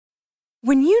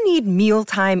When you need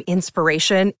mealtime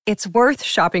inspiration, it's worth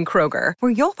shopping Kroger,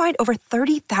 where you'll find over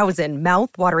 30,000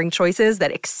 mouth-watering choices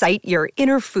that excite your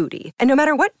inner foodie. And no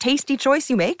matter what tasty choice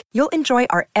you make, you'll enjoy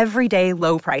our everyday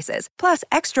low prices, plus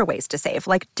extra ways to save,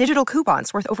 like digital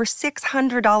coupons worth over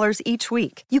 $600 each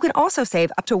week. You can also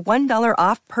save up to $1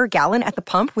 off per gallon at the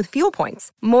pump with fuel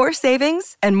points. More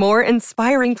savings and more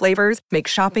inspiring flavors make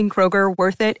shopping Kroger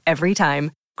worth it every time.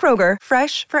 Kroger,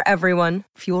 fresh for everyone.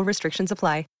 Fuel restrictions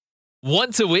apply.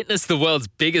 Want to witness the world's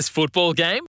biggest football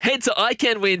game? Head to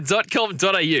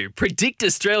iCanWin.com.au, predict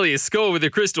Australia's score with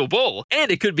a crystal ball, and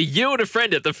it could be you and a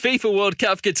friend at the FIFA World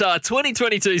Cup Qatar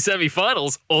 2022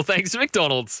 semi-finals, all thanks to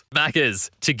McDonald's. Maccas,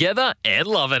 together and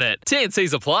loving it.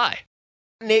 TNCs apply.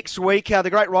 Next week, the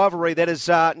great rivalry, that is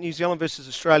New Zealand versus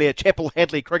Australia,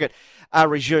 Chappell-Hadlee cricket,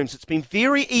 resumes. It's been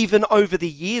very even over the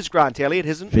years, Grant Elliott,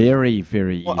 hasn't it? Very,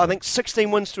 very even. Well, I think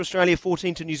 16 wins to Australia,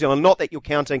 14 to New Zealand. Not that you're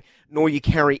counting, nor you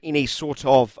carry any sort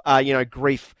of,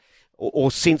 grief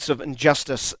or sense of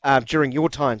injustice during your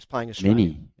times playing Australia.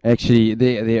 Many. Actually,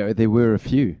 there were a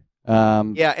few.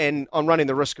 Yeah, and I'm running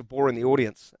the risk of boring the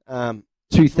audience.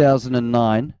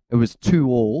 2009, it was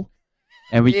 2-2.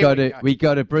 And we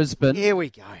go to Brisbane. Here we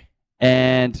go.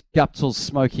 And Guptill's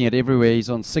smoking it everywhere. He's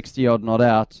on 60-odd not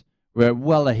out. We're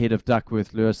well ahead of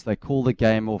Duckworth Lewis. They call the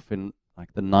game off in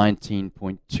like the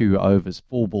 19.2 overs,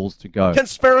 4 balls to go.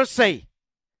 Conspiracy.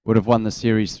 Would have won the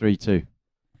series 3-2.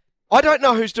 I don't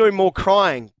know who's doing more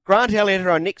crying. Grant Elliott,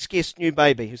 our next guest, new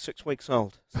baby, who's 6 weeks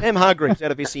old. Sam Hargreaves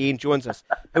out of SEN joins us,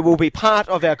 who will be part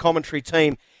of our commentary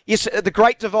team. Yes, the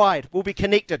Great Divide will be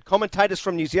connected. Commentators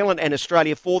from New Zealand and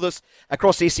Australia for this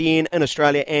across SEN in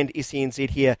Australia and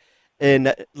SENZ here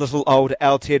in little old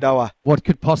Aotearoa. What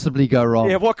could possibly go wrong?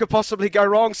 Yeah, what could possibly go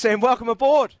wrong, Sam? Welcome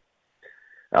aboard.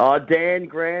 Oh, Dan,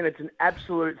 Grant, it's an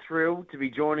absolute thrill to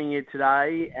be joining you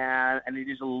today, and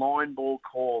it is a line ball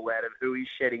call out of who is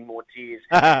shedding more tears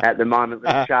at the moment,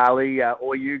 Charlie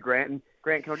or you, Grant. And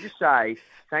Grant, can I just say,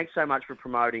 thanks so much for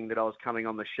promoting that I was coming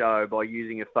on the show by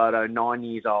using a photo 9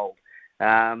 years old.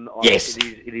 Yes.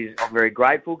 It is. I'm very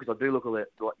grateful because I do look a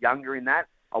lot younger in that.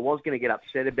 I was going to get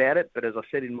upset about it, but as I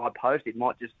said in my post, it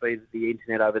might just be that the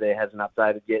internet over there hasn't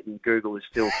updated yet, and Google is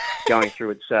still going through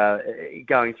its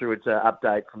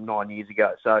update from 9 years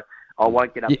ago. So I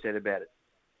won't get upset about it.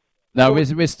 No,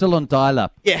 we're still on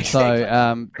dial-up. Yeah, exactly.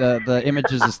 So the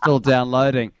images are still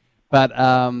downloading. But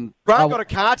Grant got a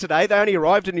car today. They only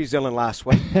arrived in New Zealand last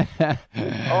week.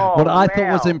 What I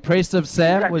thought was impressive,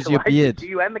 Sam, was your beard. To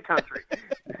you and the country.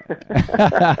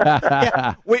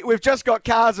 Yeah, we've just got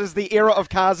cars as the era of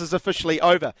cars is officially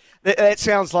over. That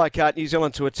sounds like New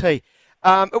Zealand to a T.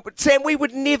 Sam, we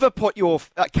would never put your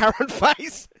current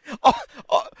face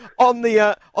on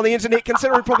the internet,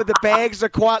 considering probably the bags are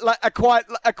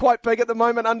quite big at the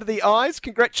moment under the eyes.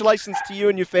 Congratulations to you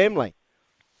and your family.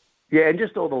 Yeah, and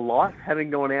just all the life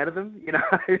having gone out of them, you know,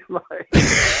 like,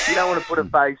 you don't want to put a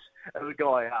face of a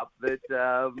guy up that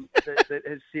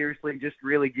has seriously just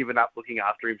really given up looking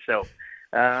after himself.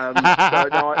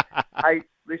 Hey,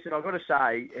 listen, I've got to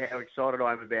say how excited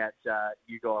I am about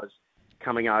you guys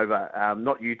coming over.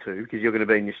 Not you two, because you're going to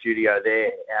be in the studio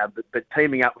there, but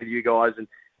teaming up with you guys, and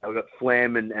we've got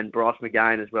Flem and Bryce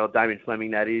McGain as well, Damien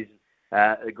Fleming that is.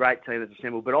 A great team that's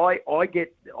assembled. But and I'm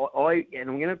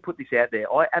going to put this out there,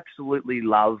 I absolutely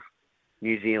love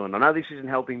New Zealand. I know this isn't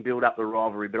helping build up the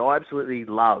rivalry, but I absolutely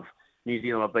love New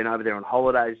Zealand. I've been over there on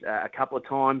holidays a couple of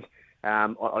times.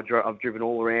 I've driven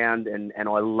all around, and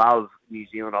I love New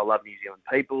Zealand. I love New Zealand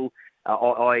people.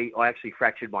 I actually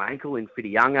fractured my ankle in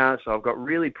Whitianga, so I've got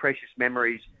really precious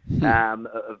memories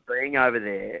of being over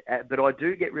there. But I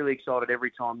do get really excited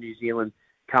every time New Zealand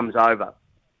comes over.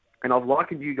 And I've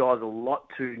likened you guys a lot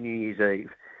to New Year's Eve.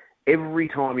 Every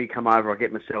time you come over, I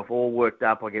get myself all worked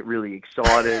up. I get really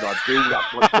excited. I build up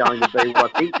what's going to be, what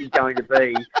I think is going to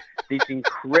be this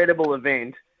incredible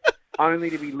event, only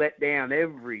to be let down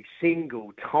every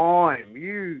single time.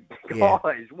 You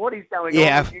guys, what is going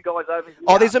on with you guys over here?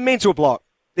 Oh, there's a mental block.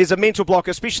 There's a mental block,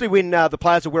 especially when the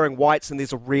players are wearing whites and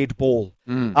there's a red ball.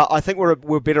 I think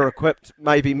we're better equipped,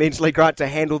 maybe mentally, Grant, to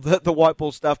handle the white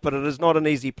ball stuff, but it is not an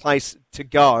easy place to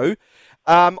go.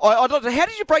 I don't know, how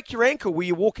did you break your ankle? Were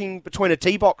you walking between a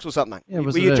tee box or something? Yeah,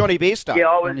 were you Johnny Bairstow? Yeah,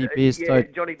 I was.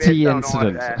 Johnny Bairstow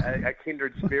and I are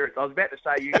kindred spirits. I was about to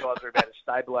say you guys are about as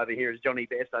stable over here as Johnny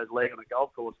Bairstow's leg on a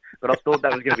golf course, but I thought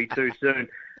that was going to be too soon.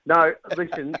 No,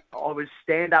 listen, I was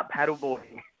stand-up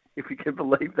paddleboarding, if you can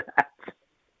believe that.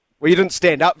 Well, you didn't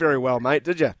stand up very well, mate,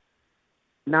 did you?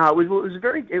 No,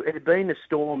 it had been a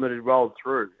storm that had rolled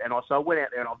through, and so I went out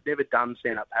there, and I've never done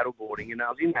stand-up paddleboarding, and I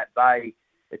was in that bay.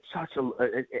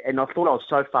 And I thought I was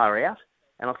so far out,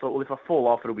 And I thought, well, if I fall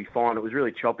off, it'll be fine. It was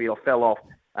really choppy. I fell off,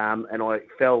 and I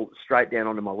fell straight down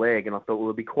onto my leg. And I thought, well,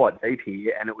 it'll be quite deep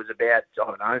here. And it was about, I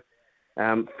don't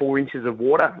know, 4 inches of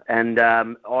water, and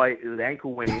the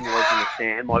ankle went in, was in the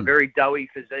sand. My very doughy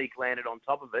physique landed on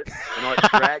top of it, and I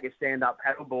dragged a stand-up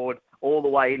paddleboard all the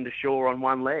way into shore on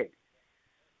one leg.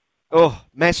 Oh,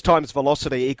 mass times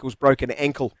velocity equals broken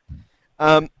ankle.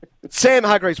 Sam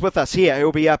Hargreaves with us here.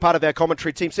 He'll be part of our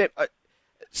commentary team. Sam,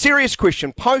 serious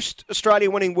question.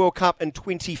 Post-Australia winning World Cup in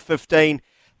 2015,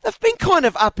 they've been kind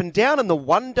of up and down in the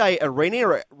one-day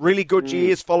arena. Really good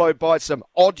years followed by some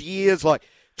odd years like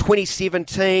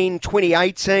 2017,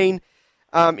 2018,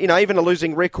 even a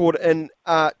losing record in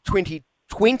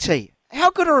 2020.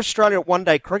 How good are Australia at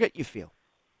one-day cricket, you feel?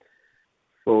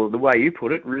 Well, the way you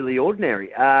put it, really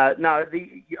ordinary. I'm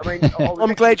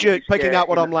glad you're picking up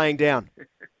what I'm laying down.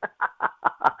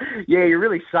 Yeah, you're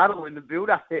really subtle in the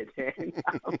build-up there, Dan.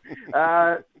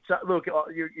 So, look,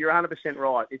 you're 100%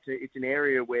 right. It's an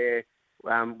area where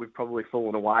we've probably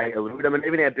fallen away a little bit. I mean,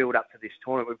 even our build-up to this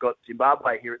tournament, we've got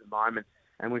Zimbabwe here at the moment,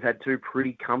 and we've had two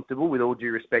pretty comfortable, with all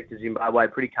due respect to Zimbabwe,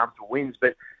 pretty comfortable wins.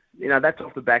 But, that's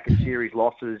off the back of series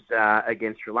losses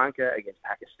against Sri Lanka, against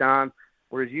Pakistan,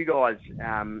 whereas you guys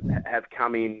have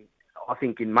come in, I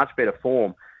think, in much better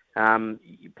form,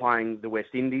 playing the West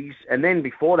Indies. And then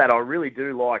before that, I really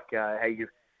do like how you've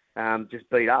just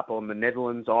beat up on the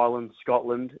Netherlands, Ireland,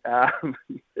 Scotland.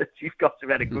 You've got to have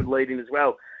had a good lead in as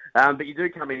well. But you do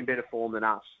come in better form than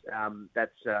us.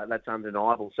 That's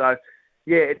undeniable. So,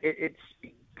 yeah, it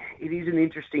is an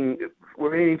interesting.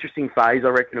 We're in an interesting phase, I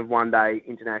reckon, of one-day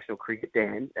international cricket,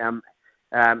 Dan.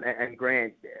 And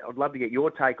Grant, I'd love to get your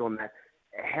take on that.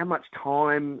 How much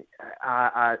time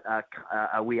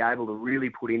are we able to really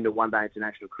put into one-day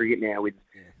international cricket now with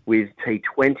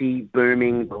T20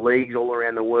 booming, the leagues all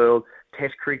around the world?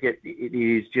 Test cricket, it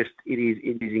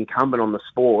is incumbent on the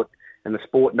sport, and the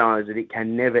sport knows that it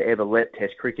can never ever let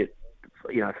Test cricket,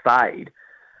 fade.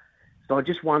 So I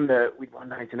just wonder, with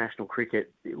one-day international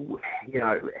cricket,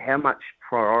 how much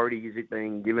priority is it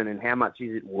being given, and how much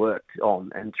is it worked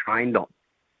on and trained on?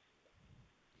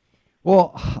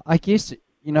 Well, I guess,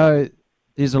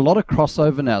 there's a lot of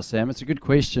crossover now, Sam. It's a good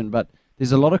question, but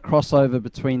there's a lot of crossover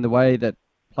between the way that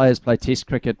players play Test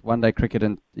cricket, one-day cricket,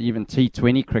 and even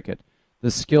T20 cricket. The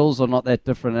skills are not that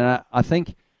different. And I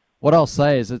think what I'll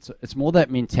say is it's more that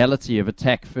mentality of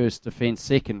attack first, defence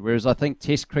second, whereas I think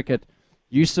Test cricket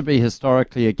used to be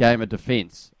historically a game of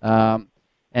defence.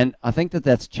 And I think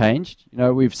that's changed.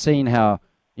 We've seen how,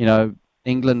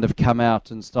 England have come out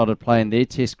and started playing their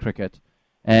Test cricket.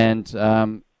 And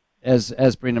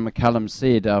as Brendan McCullum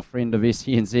said, our friend of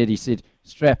SENZ, he said,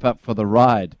 strap up for the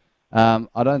ride.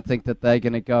 I don't think that they're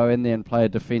going to go in there and play a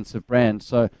defensive brand.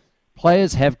 So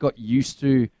players have got used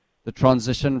to the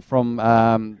transition from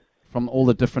all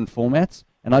the different formats.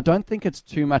 And I don't think it's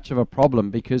too much of a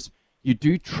problem, because you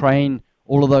do train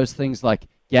all of those things like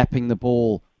gapping the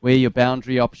ball, where your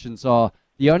boundary options are.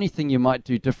 The only thing you might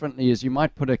do differently is you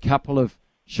might put a couple of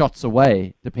shots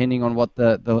away, depending on what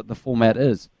the format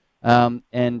is,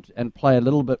 and play a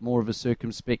little bit more of a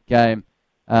circumspect game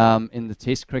in the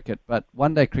Test cricket. But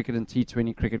one-day cricket and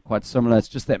T20 cricket, quite similar. It's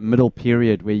just that middle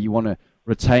period where you want to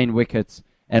retain wickets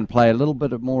and play a little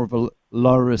bit more of a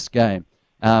low-risk game.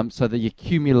 So the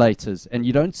accumulators, and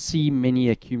you don't see many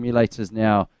accumulators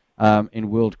now in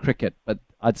world cricket, but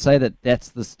I'd say that's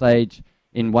the stage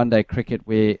in one-day cricket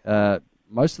where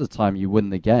most of the time you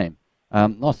win the game.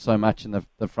 Not so much in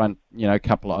the front,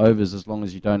 couple of overs, as long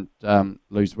as you don't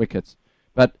lose wickets.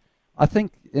 But I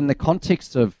think in the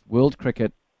context of world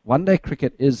cricket, one-day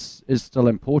cricket is still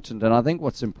important. And I think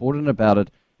what's important about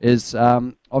it is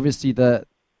obviously the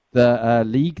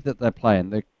league that they play in,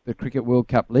 the Cricket World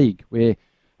Cup League, where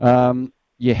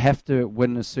you have to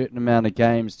win a certain amount of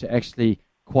games to actually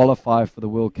qualify for the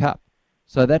World Cup.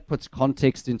 So that puts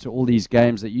context into all these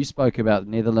games that you spoke about,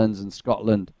 Netherlands and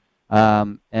Scotland.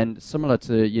 And similar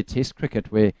to your Test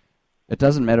cricket, where it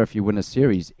doesn't matter if you win a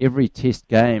series, every Test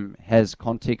game has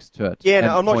context to it. Yeah,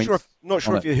 no, I'm not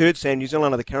sure if you heard, Sam, New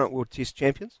Zealand are the current World Test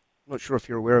champions. I'm not sure if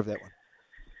you're aware of that one.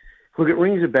 Look, it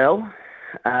rings a bell.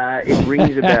 It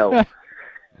rings a bell.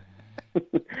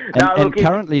 And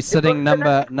currently sitting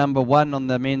number one on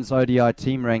the men's ODI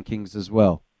team rankings as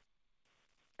well.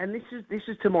 And this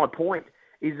is to my point.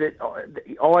 Is that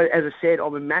I, as I said,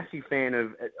 I'm a massive fan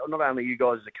of not only you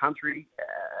guys as a country,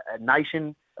 a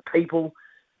nation, a people,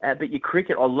 but your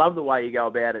cricket. I love the way you go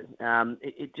about it.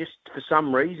 It just, for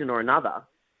some reason or another,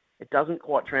 it doesn't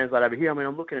quite translate over here. I mean,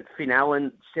 I'm looking at Finn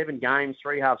Allen, 7 games,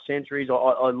 3 half centuries.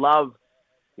 I love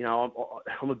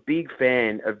I'm a big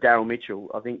fan of Daryl Mitchell.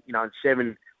 I think, in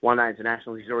 7 one-day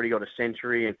internationals, he's already got a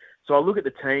century. And so I look at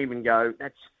the team and go,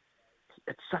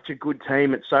 it's such a good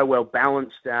team. It's so well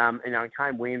balanced.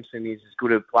 Kane Williamson is as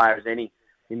good a player as any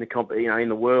in the in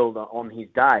the world on his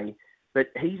day. But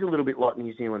he's a little bit like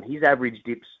New Zealand. His average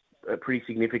dips pretty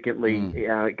significantly.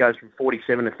 It goes from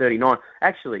 47 to 39.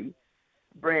 Actually,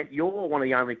 Brant, you're one of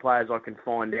the only players I can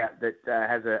find out that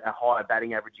has a higher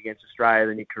batting average against Australia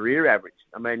than your career average.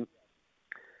 I mean,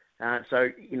 so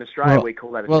in Australia we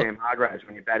call that a Sam Hargreaves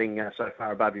when you're batting so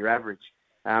far above your average.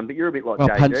 But you're a bit like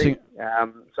JD.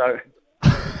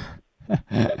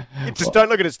 You just don't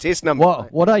look at his test number.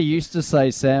 What I used to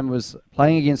say, Sam, was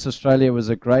playing against Australia was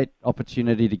a great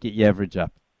opportunity to get your average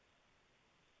up.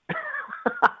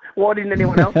 Why didn't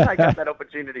anyone else take up that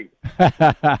opportunity?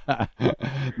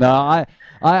 No, I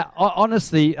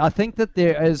honestly, I think that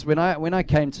there is, when I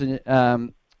came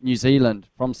to New Zealand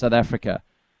from South Africa,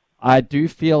 I do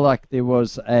feel like there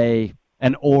was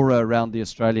an aura around the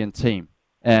Australian team,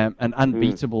 an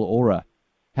unbeatable aura.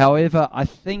 However, I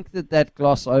think that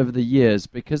gloss over the years,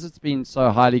 because it's been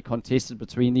so highly contested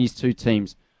between these two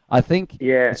teams, I think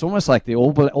it's almost like the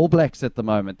All Blacks at the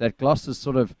moment. That gloss is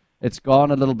sort of, it's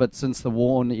gone a little bit since the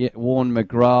Warren,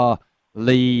 McGrath,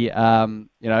 Lee,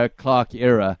 Clark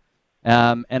era,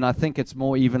 and I think it's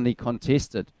more evenly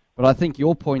contested. But I think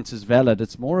your point is valid.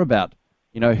 It's more about,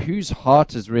 whose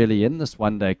heart is really in this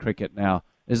one-day cricket now.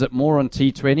 Is it more on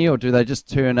T20, or do they just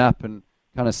turn up and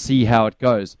kind of see how it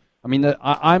goes? I mean,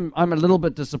 I'm a little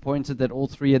bit disappointed that all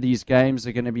 3 of these games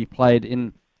are going to be played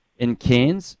in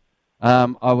Cairns.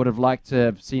 I would have liked to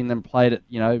have seen them played at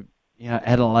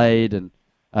Adelaide and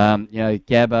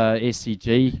Gabba,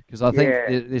 SCG, because I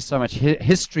think there's so much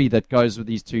history that goes with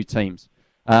these two teams.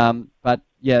 But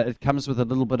it comes with a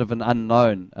little bit of an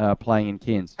unknown playing in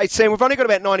Cairns. Hey, Sam, we've only got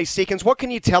about 90 seconds. What can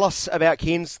you tell us about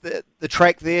Cairns, the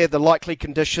track there, the likely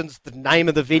conditions, the name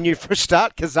of the venue for a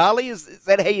start? Kazali, is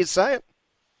that how you say it?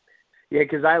 Yeah,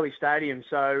 Kazali Stadium.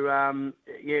 So,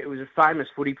 it was a famous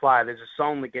footy player. There's a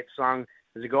song that gets sung.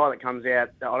 There's a guy that comes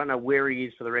out, I don't know where he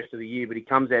is for the rest of the year, but he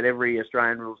comes out every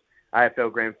Australian Rules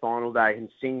AFL Grand Final day and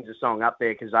sings a song up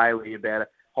there, Kazali, about a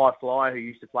high flyer who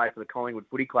used to play for the Collingwood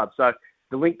Footy Club. So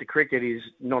the link to cricket is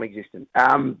non-existent.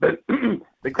 But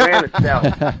the ground itself,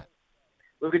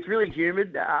 look, it's really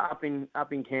humid up in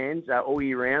Cairns all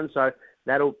year round, so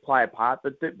that'll play a part.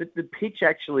 But the pitch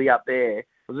actually up there,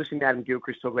 I was listening to Adam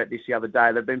Gilchrist talk about this the other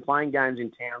day. They've been playing games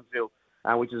in Townsville,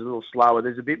 which is a little slower.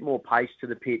 There's a bit more pace to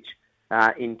the pitch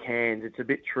in Cairns. It's a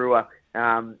bit truer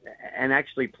and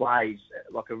actually plays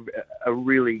like a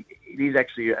really, it is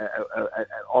actually,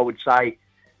 I would say,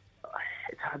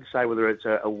 it's hard to say whether it's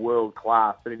a world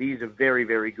class, but it is a very,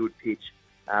 very good pitch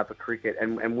for cricket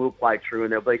and will play true,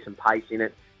 and there'll be some pace in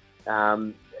it.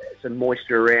 Some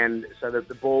moisture around, so that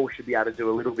the ball should be able to do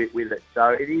a little bit with it. So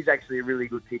it is actually a really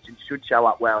good pitch and should show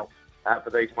up well for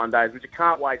these one days, which I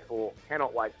cannot wait for.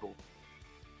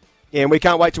 Yeah, and we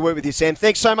can't wait to work with you, Sam.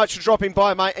 Thanks so much for dropping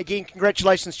by, mate. Again,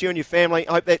 congratulations to you and your family.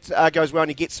 I hope that goes well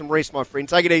and you get some rest, my friend.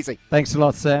 Take it easy. Thanks a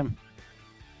lot, Sam.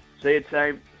 See you,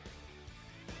 team.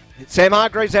 Sam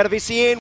Hargreaves out of SEN.